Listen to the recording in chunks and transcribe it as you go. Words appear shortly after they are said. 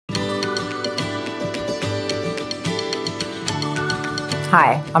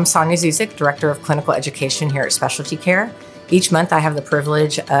Hi, I'm Sonia Zuzik, Director of Clinical Education here at SpecialtyCare. Each month I have the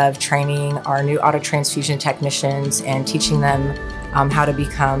privilege of training our new autotransfusion technicians and teaching them how to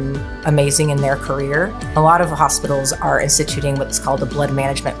become amazing in their career. A lot of hospitals are instituting what's called a blood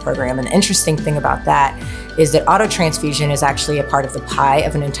management program. And the interesting thing about that is that autotransfusion is actually a part of the pie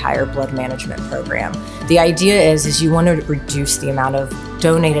of an entire blood management program. The idea is you want to reduce the amount of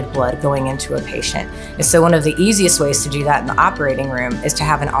donated blood going into a patient. And so one of the easiest ways to do that in the operating room is to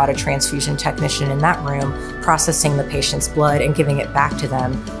have an autotransfusion technician in that room processing the patient's blood and giving it back to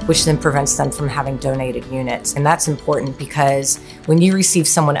them, which then prevents them from having donated units. And that's important because when you receive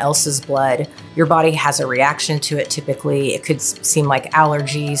someone else's blood, your body has a reaction to it typically. It could seem like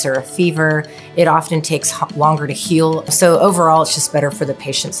allergies or a fever. It often takes longer to heal. So overall, it's just better for the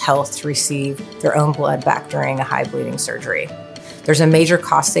patient's health to receive their own blood back during a high bleeding surgery. There's a major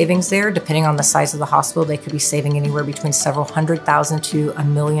cost savings there. Depending on the size of the hospital, they could be saving anywhere between several $100,000 to $1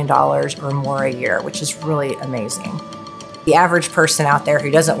 million or more a year, which is really amazing. The average person out there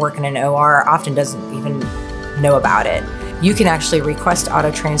who doesn't work in an OR often doesn't even know about it. You can actually request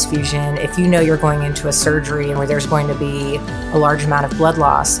autotransfusion if you know you're going into a surgery and where there's going to be a large amount of blood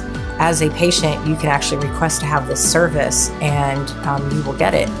loss. As a patient, you can actually request to have this service and you will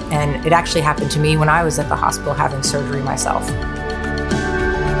get it. And it actually happened to me when I was at the hospital having surgery myself.